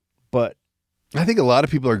 but I think a lot of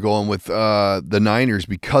people are going with the Niners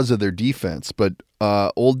because of their defense. But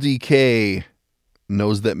old DK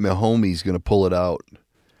knows that Mahomes going to pull it out.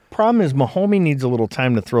 Problem is, Mahomes needs a little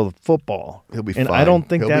time to throw the football. He'll be and fine. I don't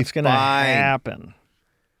think He'll that's be going to fine. happen.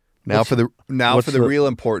 Now for the real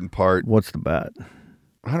important part. What's the bet?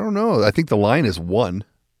 I don't know. I think the line is 1,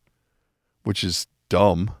 which is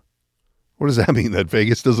dumb. What does that mean? That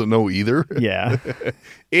Vegas doesn't know either? Yeah.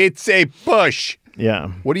 It's a push.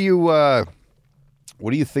 Yeah. What do you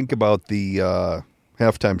think about the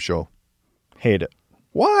halftime show? Hate it.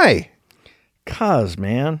 Why? 'Cause,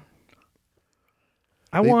 man.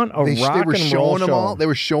 I want a rock and roll show. They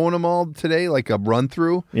were showing them all today, like a run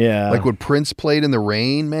through. Yeah. Like when Prince played in the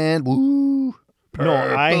rain, man. Woo. No,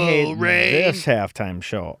 I hate this halftime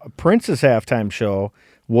show. Prince's halftime show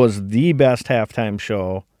was the best halftime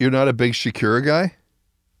show. You're not a big Shakira guy?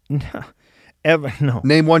 No.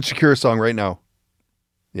 Name one Shakira song right now.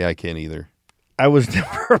 Yeah, I can't either. I was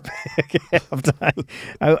never a big halftime.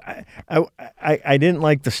 I didn't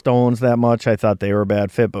like the Stones that much. I thought they were a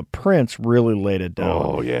bad fit, but Prince really laid it down.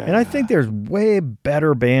 Oh yeah. And I think there's way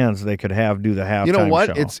better bands they could have do the halftime show. You know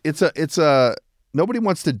what? It's a nobody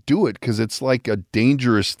wants to do it because it's like a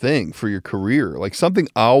dangerous thing for your career. Like something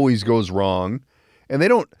always goes wrong, And they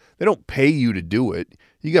don't pay you to do it.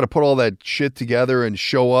 You got to put all that shit together and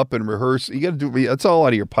show up and rehearse. You got to do that's all out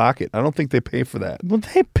of your pocket. I don't think they pay for that. Well,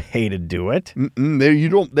 they pay to do it. They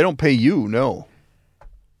don't pay you. No,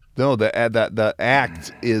 the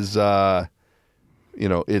act is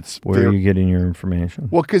it's where are you getting your information?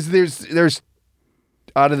 Well, because there's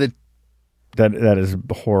out of the that is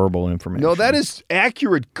horrible information. No, that is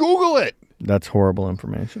accurate. Google it. That's horrible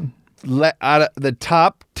information. Out of the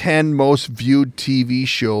top 10 most viewed TV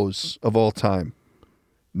shows of all time,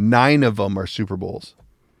 9 of them are Super Bowls.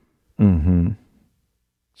 Mm-hmm.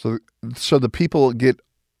 So the people get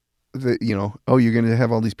you're going to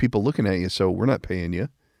have all these people looking at you, so we're not paying you.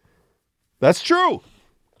 That's true.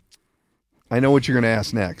 I know what you're going to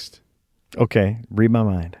ask next. Okay, read my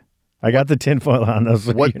mind. I got the tinfoil on this.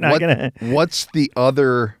 So you're not gonna... What's the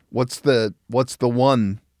other? What's the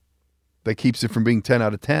one that keeps it from being 10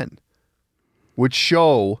 out of 10? Which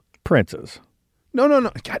show? Prince's. No.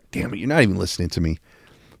 God damn it! You're not even listening to me.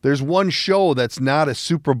 There's one show that's not a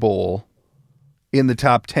Super Bowl in the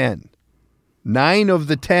top 10. 9 of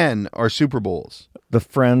the 10 are Super Bowls. The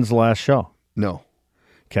Friends last show. No.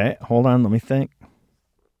 Okay, hold on. Let me think.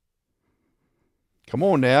 Come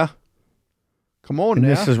on now. And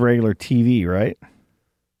this is regular TV, right?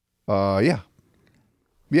 Yeah.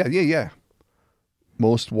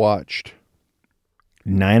 Most watched.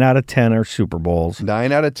 9 out of 10 are Super Bowls.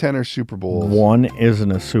 9 out of 10 are Super Bowls. 1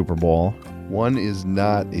 isn't a Super Bowl. 1 is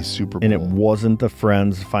not a Super Bowl. And it wasn't the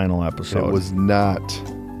Friends final episode. It was not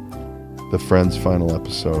the Friends final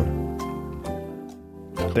episode.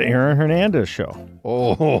 The Aaron Hernandez show.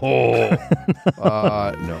 Oh,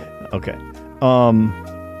 no. Okay.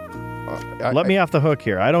 Let me off the hook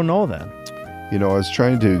here. I don't know then. I was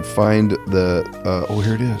trying to find the...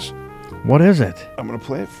 here it is. What is it? I'm going to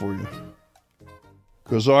play it for you.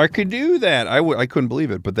 Because I could do that. I couldn't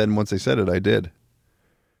believe it, but then once I said it, I did.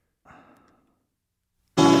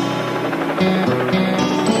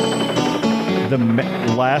 The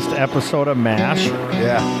last episode of MASH?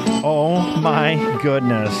 Yeah. Oh, my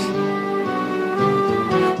goodness.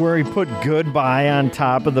 Where he put goodbye on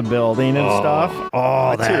top of the building and stuff.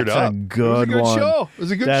 Oh, that's a good one. It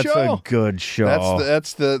was a good show. That's a good show.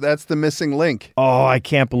 That's the missing link. Oh, I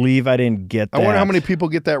can't believe I didn't get that. I wonder how many people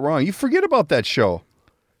get that wrong. You forget about that show.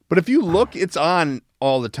 But if you look, it's on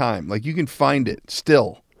all the time. Like, you can find it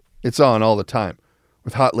still. It's on all the time.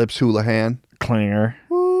 With Hot Lips Houlihan. Klinger.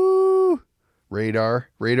 Woo. Radar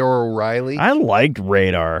O'Reilly. I liked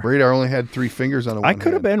Radar. Radar only had 3 fingers on it. I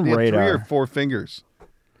could have been Radar. 3 or 4 fingers.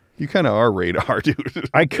 You kind of are Radar, dude.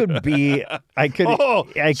 I could be. I could.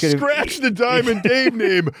 Scratch the Diamond Dave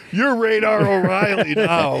name. You're Radar O'Reilly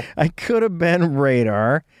now. I could have been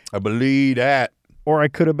Radar. I believe that. Or I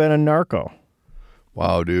could have been a narco.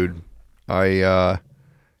 Wow, dude. I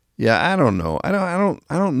don't know. I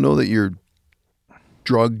don't know that your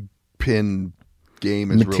drug pin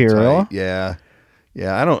game is material. Real tight.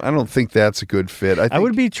 Yeah. I don't think that's a good fit. I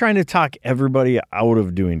would be trying to talk everybody out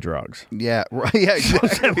of doing drugs. Yeah, right. Yeah,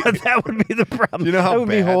 exactly. That would be the problem. You know how I would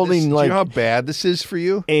be holding you know how bad this is for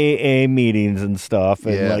you? AA meetings and stuff,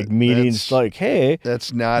 and meetings like, hey,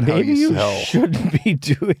 that's not how you sell. Shouldn't be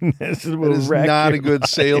doing this. It is not a good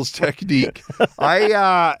sales technique.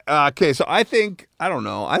 Okay, so I think I don't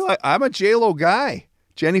know. I'm a J-Lo guy.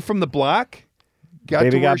 Jenny from the Block.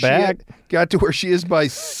 Got to where she is by...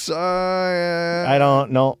 I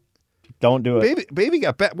don't know. Don't do it. Baby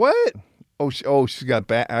got back. What? She's got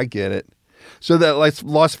back. I get it. So that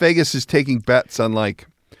Las Vegas is taking bets on they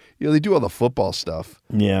do all the football stuff.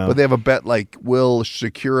 Yeah. But they have a bet will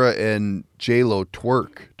Shakira and J-Lo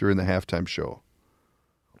twerk during the halftime show?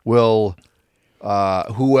 Who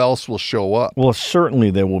else will show up? Well, certainly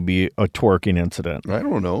there will be a twerking incident. I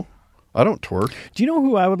don't know. I don't twerk. Do you know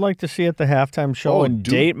who I would like to see at the halftime show?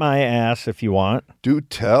 Date my ass if you want. Do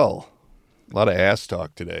tell. A lot of ass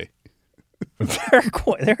talk today.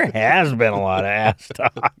 There has been a lot of ass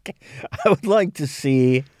talk. I would like to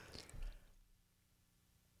see...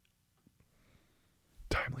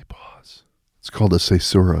 Timely pause. It's called a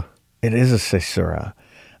caesura. It is a caesura.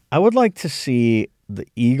 I would like to see the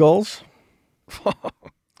Eagles.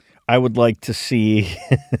 I would like to see...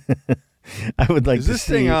 Is this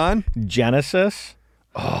thing on? Genesis.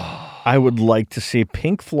 I would like to see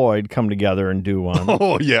Pink Floyd come together and do one.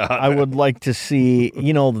 Oh, yeah. I would like to see,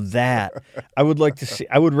 that. I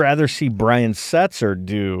would rather see Brian Setzer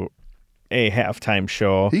do a halftime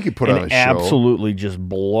show. He could put on a show. Absolutely just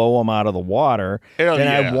blow them out of the water. Hell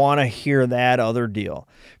then yeah. I want to hear that other deal.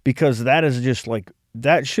 Because that is just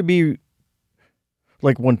that should be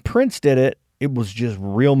like when Prince did it. It was just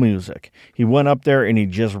real music. He went up there and he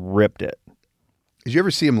just ripped it. Did you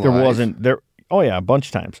ever see him live? There wasn't there. Oh, yeah, a bunch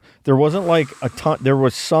of times. There wasn't like a ton. There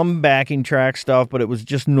was some backing track stuff, but it was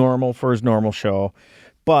just normal for his normal show.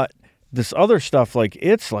 But this other stuff, like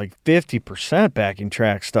it's like 50% backing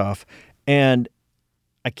track stuff. And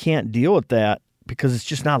I can't deal with that because it's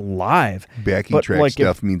just not live. Backing track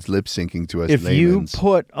stuff means lip syncing to us if layman's. You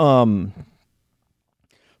put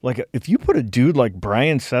if you put a dude like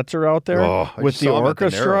Brian Setzer out there with the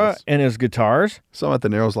orchestra and his guitars. Saw him at the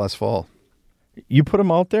Narrows last fall. You put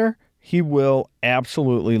him out there, he will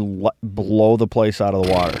absolutely blow the place out of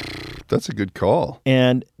the water. That's a good call.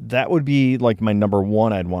 And that would be like my number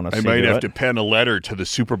one I'd want to see. I might have to pen a letter to the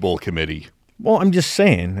Superbowl committee. Well, I'm just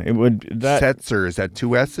saying. It would Setzer, is that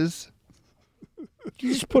 2 S's?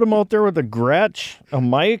 You just put him out there with a Gretsch, a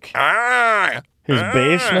mic, his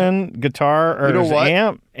bassman, guitar, or his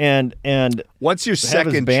amp, and what's your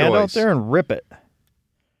second his band choice? Out there and rip it.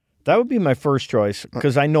 That would be my first choice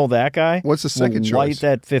because I know that guy. What's the second choice? Light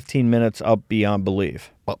that 15 minutes up beyond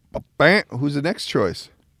belief. Who's the next choice?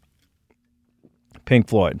 Pink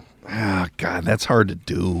Floyd. Oh, God, that's hard to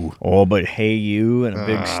do. Oh, but Hey You in a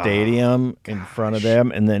big stadium in front of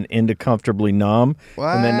them, and then into Comfortably Numb,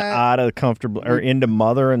 and then out of Comfortably, or into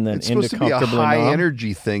Mother, and then it's into supposed to Comfortably be a high Numb.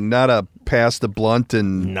 energy thing, not a pass the blunt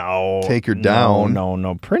and take her down.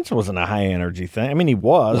 No. Prince wasn't a high energy thing. I mean, he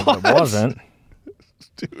was, but it wasn't.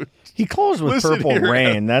 Dude. He closed with Purple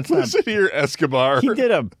Rain. Listen here, Escobar. He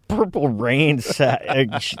did a Purple Rain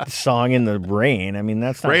song in the rain. I mean,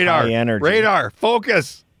 that's not high energy. Radar,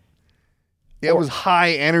 focus. It was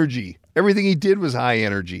high energy. Everything he did was high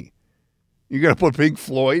energy. You gonna put Pink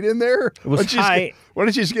Floyd in there? It was high. Why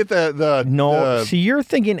don't you just get the No, see, you're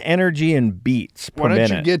thinking energy and beats per minute.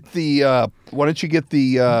 Why don't you get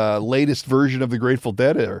the latest version of the Grateful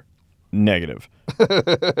Dead there? Negative. I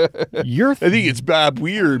think it's Bob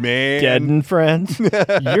Weir, man. Dead and Friends.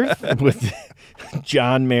 You're with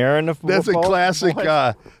John Mayer and the That's a classic.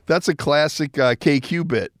 That's a classic KQ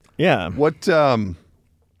bit. Yeah. What?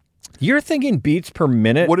 You're thinking beats per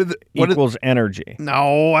minute equals energy.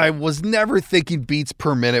 No, I was never thinking beats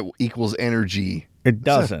per minute equals energy. It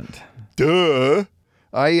doesn't. Duh.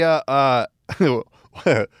 What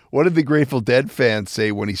did the Grateful Dead fans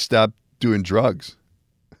say when he stopped doing drugs?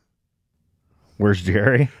 Where's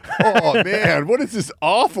Jerry? Oh, man, what is this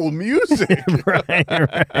awful music?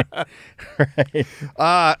 right.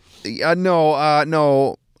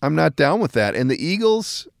 No, I'm not down with that. And the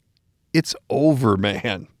Eagles, it's over,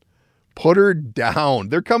 man. Put her down.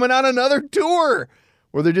 They're coming on another tour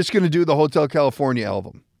where they're just going to do the Hotel California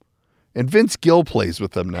album. And Vince Gill plays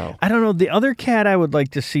with them now. I don't know. The other cat I would like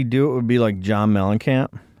to see do it would be like John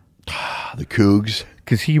Mellencamp. The Cougs.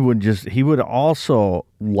 Because he would also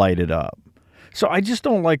light it up. So I just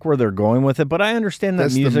don't like where they're going with it, but I understand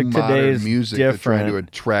that music today is music. different. They're trying to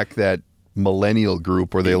attract that millennial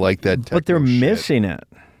group where they like that techno but they're shit. missing it.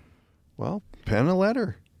 Well, pen a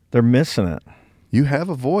letter. They're missing it. You have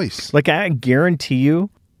a voice. Like I guarantee you,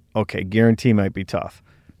 guarantee might be tough,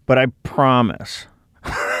 but I promise,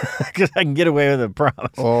 because I can get away with a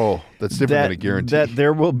promise. Oh, that's different than a guarantee. That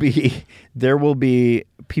there will be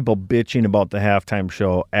people bitching about the halftime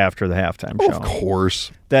show after the halftime show. Of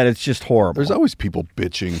course. That it's just horrible. There's always people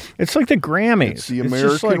bitching. It's like the Grammys. It's the American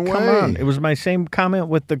just like, way. Come on. It was my same comment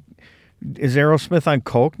with is Aerosmith on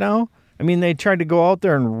coke now? I mean, they tried to go out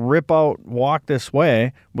there and rip out Walk This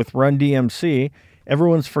Way with Run DMC.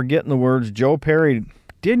 Everyone's forgetting the words. Joe Perry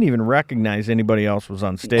didn't even recognize anybody else was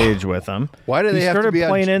on stage with him. Why do they have to be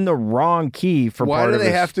playing in the wrong key for part of his Why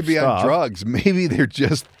do they have to be on drugs? Maybe they're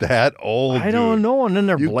just that old. I don't know. And then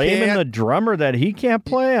they're blaming the drummer that he can't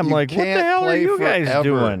play. I'm like, what the hell are you guys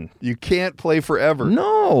doing? You can't play forever.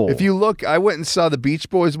 No. If you look, I went and saw the Beach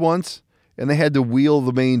Boys once, and they had to wheel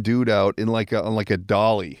the main dude out in on a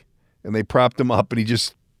dolly, and they propped him up, and he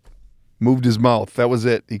just moved his mouth. That was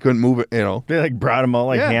it. He couldn't move it, They brought him out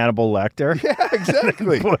like Hannibal Lecter. Yeah,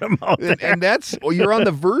 exactly. Put him out there. And that's, you're on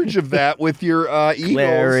the verge of that with your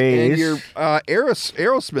Eagles and your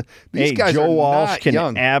Aerosmith. These guys Joe are Walsh not can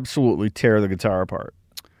young. absolutely tear the guitar apart.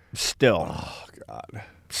 Still. Oh, God.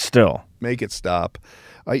 Still. Make it stop.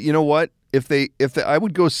 You know what? If I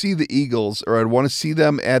would go see the Eagles, or I'd want to see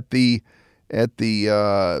them at the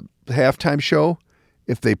halftime show,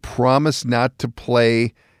 if they promise not to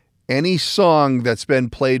play any song that's been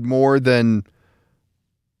played more than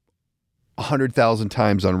 100,000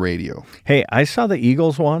 times on radio. Hey, I saw the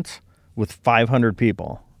Eagles once with 500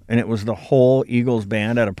 people, and it was the whole Eagles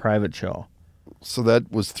band at a private show. So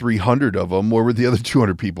that was 300 of them. Where were the other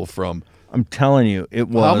 200 people from? I'm telling you, it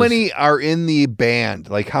was. How many are in the band?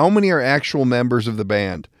 Like, how many are actual members of the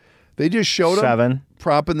band? They just showed up 7.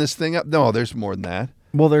 propping this thing up. No, there's more than that.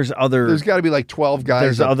 Well, there's got to be like 12 guys.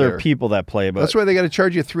 There's up other there. people that play, but That's why they got to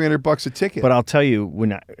charge you $300 a ticket. But I'll tell you,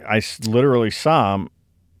 when I literally saw them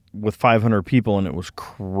with 500 people, and it was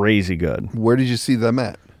crazy good. Where did you see them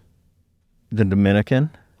at? The Dominican.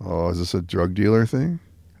 Oh, is this a drug dealer thing?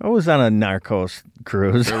 I was on a Narcos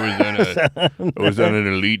cruise. I was on an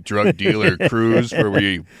elite drug dealer cruise where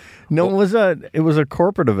we. No, it was a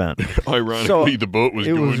corporate event. Ironically, the boat was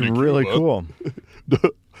It going was to really Cuba. cool.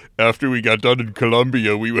 After we got done in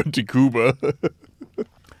Colombia, we went to Cuba.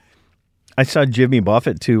 I saw Jimmy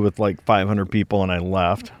Buffett too with like 500 people, and I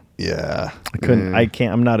left. Yeah, I couldn't. I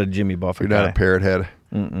can't. I'm not a Jimmy Buffett You're guy. not a parrot head.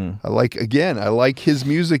 I like his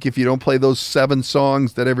music. If you don't play those 7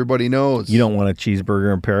 songs that everybody knows, You don't want a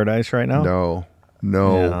cheeseburger in paradise right now?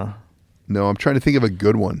 No. I'm trying to think of a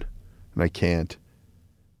good one, and I can't.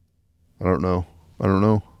 I don't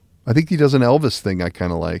know. I think he does an Elvis thing I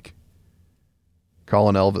kind of like.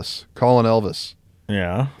 Calling Elvis.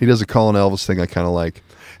 Yeah. He does a Calling Elvis thing I kind of like.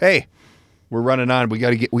 Hey, we're running on. We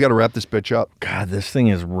got to wrap this bitch up. God, this thing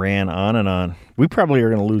has ran on and on. We probably are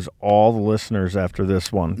going to lose all the listeners after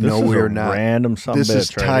this one. This is we're a not. Random some This bitch is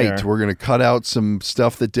tight. right here. We're going to cut out some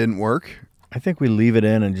stuff that didn't work. I think we leave it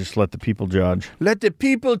in and just let the people judge. Let the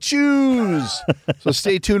people choose. So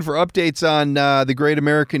stay tuned for updates on the Great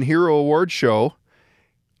American Hero Award Show.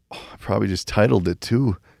 Oh, I probably just titled it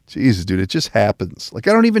too. Jesus, dude, it just happens. Like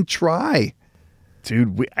I don't even try.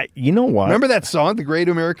 Dude, you know what? Remember that song, the Great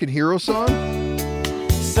American Hero song?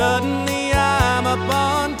 Suddenly I'm up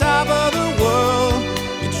on top of the world.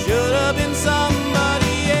 It should have been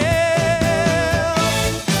somebody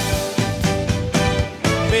else.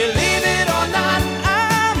 Believe it or not,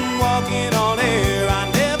 I'm walking on air.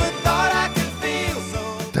 I never thought I could feel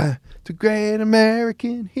so. The Great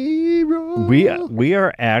American Hero. We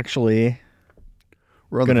are actually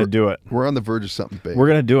going to do it. We're on the verge of something big. We're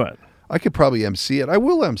going to do it. I could probably MC it. I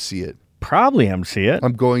will MC it. Probably MC it.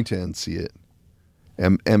 I'm going to MC it.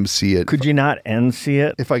 MC it. Could you not NC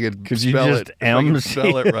it? If I could Could you spell just it. If I could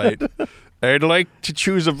spell it right. I'd like to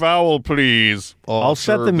choose a vowel, please. I'll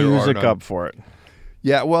set the music up for it.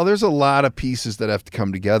 Yeah, well, there's a lot of pieces that have to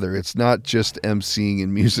come together. It's not just MCing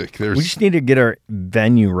and music. We just need to get our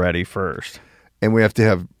venue ready first. And we have to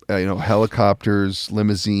have helicopters,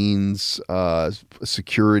 limousines,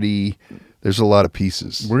 security. There's a lot of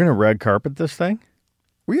pieces. We're going to red carpet this thing?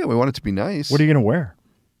 Well, yeah, we want it to be nice. What are you going to wear?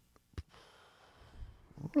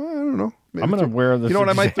 I don't know. Maybe I'm going to wear this. You know what?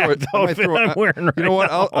 I might throw it. I'm wearing right you know what?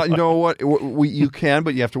 now. You know what? You can,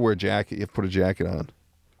 but you have to wear a jacket. You have to put a jacket on.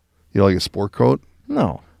 Like a sport coat?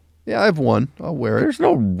 No. Yeah, I have one. I'll wear it. There's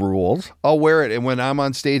no rules. I'll wear it. And when I'm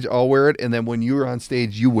on stage, I'll wear it. And then when you're on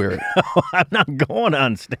stage, you wear it. I'm not going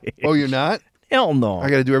on stage. Oh, you're not? Hell no. I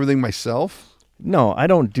got to do everything myself? No, I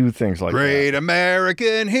don't do things like Great that.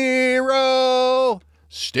 American Hero.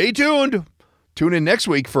 Stay tuned. Tune in next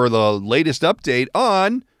week for the latest update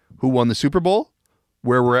on who won the Super Bowl,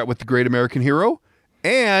 where we're at with the Great American Hero,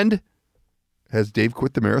 and has Dave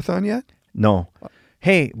quit the marathon yet? No.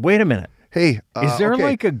 Hey, wait a minute. Hey, Is there okay.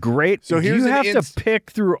 like a great... So do here's you an have to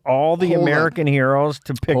pick through all the Hold on. American heroes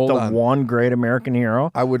to pick Hold the on. one great American hero?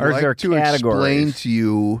 I would or is like there to categories? explain to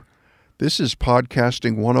you, this is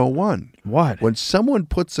podcasting 101. What? When someone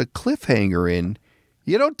puts a cliffhanger in,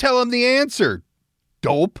 you don't tell them the answer,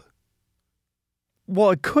 dope.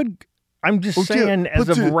 Well, it could... I'm just Oh, saying, as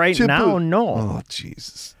of right now, no. Oh,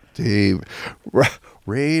 Jesus. Dave.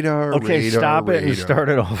 Radar, Okay, radar, stop it and radar. start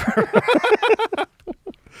it over.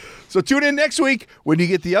 So tune in next week when you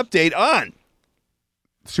get the update on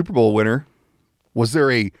Super Bowl winner. Was there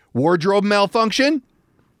a wardrobe malfunction?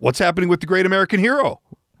 What's happening with the Great American Hero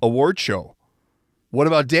Award Show? What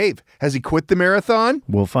about Dave? Has he quit the marathon?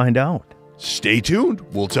 We'll find out. Stay tuned.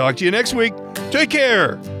 We'll talk to you next week. Take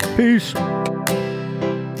care. Peace.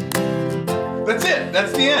 That's it.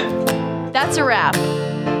 That's the end. That's a wrap.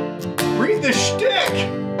 Read the shtick.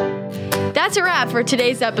 That's a wrap for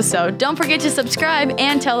today's episode. Don't forget to subscribe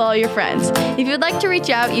and tell all your friends. If you'd like to reach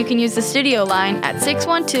out, you can use the studio line at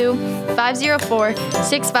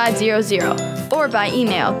 612-504-6500 or by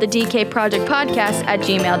email, the DK Project Podcast at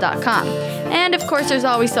gmail.com. And of course, there's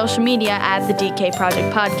always social media at the DK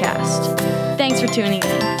Project Podcast. Thanks for tuning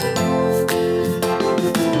in.